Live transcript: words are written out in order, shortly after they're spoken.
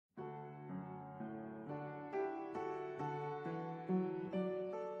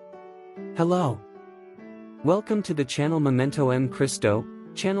Hello. Welcome to the channel Memento M Cristo,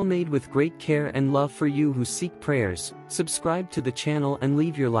 channel made with great care and love for you who seek prayers. Subscribe to the channel and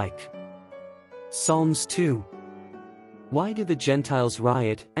leave your like. Psalms 2. Why do the Gentiles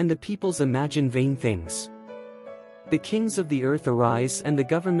riot and the peoples imagine vain things? The kings of the earth arise and the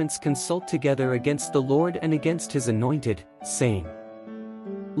governments consult together against the Lord and against his anointed, saying,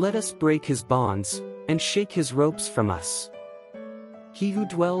 "Let us break his bonds, and shake his ropes from us." He who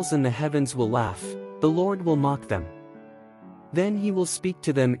dwells in the heavens will laugh, the Lord will mock them. Then he will speak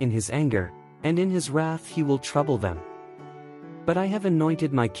to them in his anger, and in his wrath he will trouble them. But I have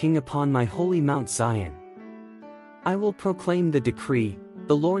anointed my king upon my holy Mount Zion. I will proclaim the decree.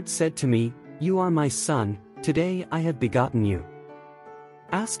 The Lord said to me, "You are my son, today I have begotten you."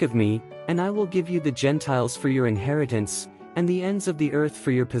 Ask of me, and I will give you the Gentiles for your inheritance, and the ends of the earth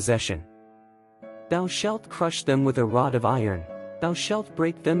for your possession. Thou shalt crush them with a rod of iron, thou shalt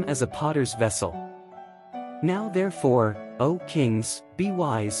break them as a potter's vessel. Now therefore, O kings, be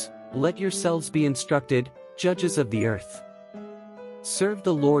wise, let yourselves be instructed, judges of the earth. Serve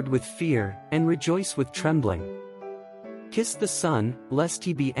the Lord with fear, and rejoice with trembling. Kiss the Son, lest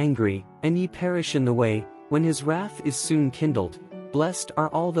he be angry, and ye perish in the way, when his wrath is soon kindled. Blessed are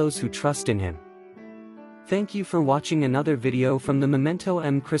all those who trust in him. Thank you for watching another video from the Memento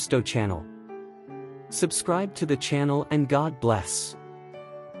M Cristo channel. Subscribe to the channel and God bless.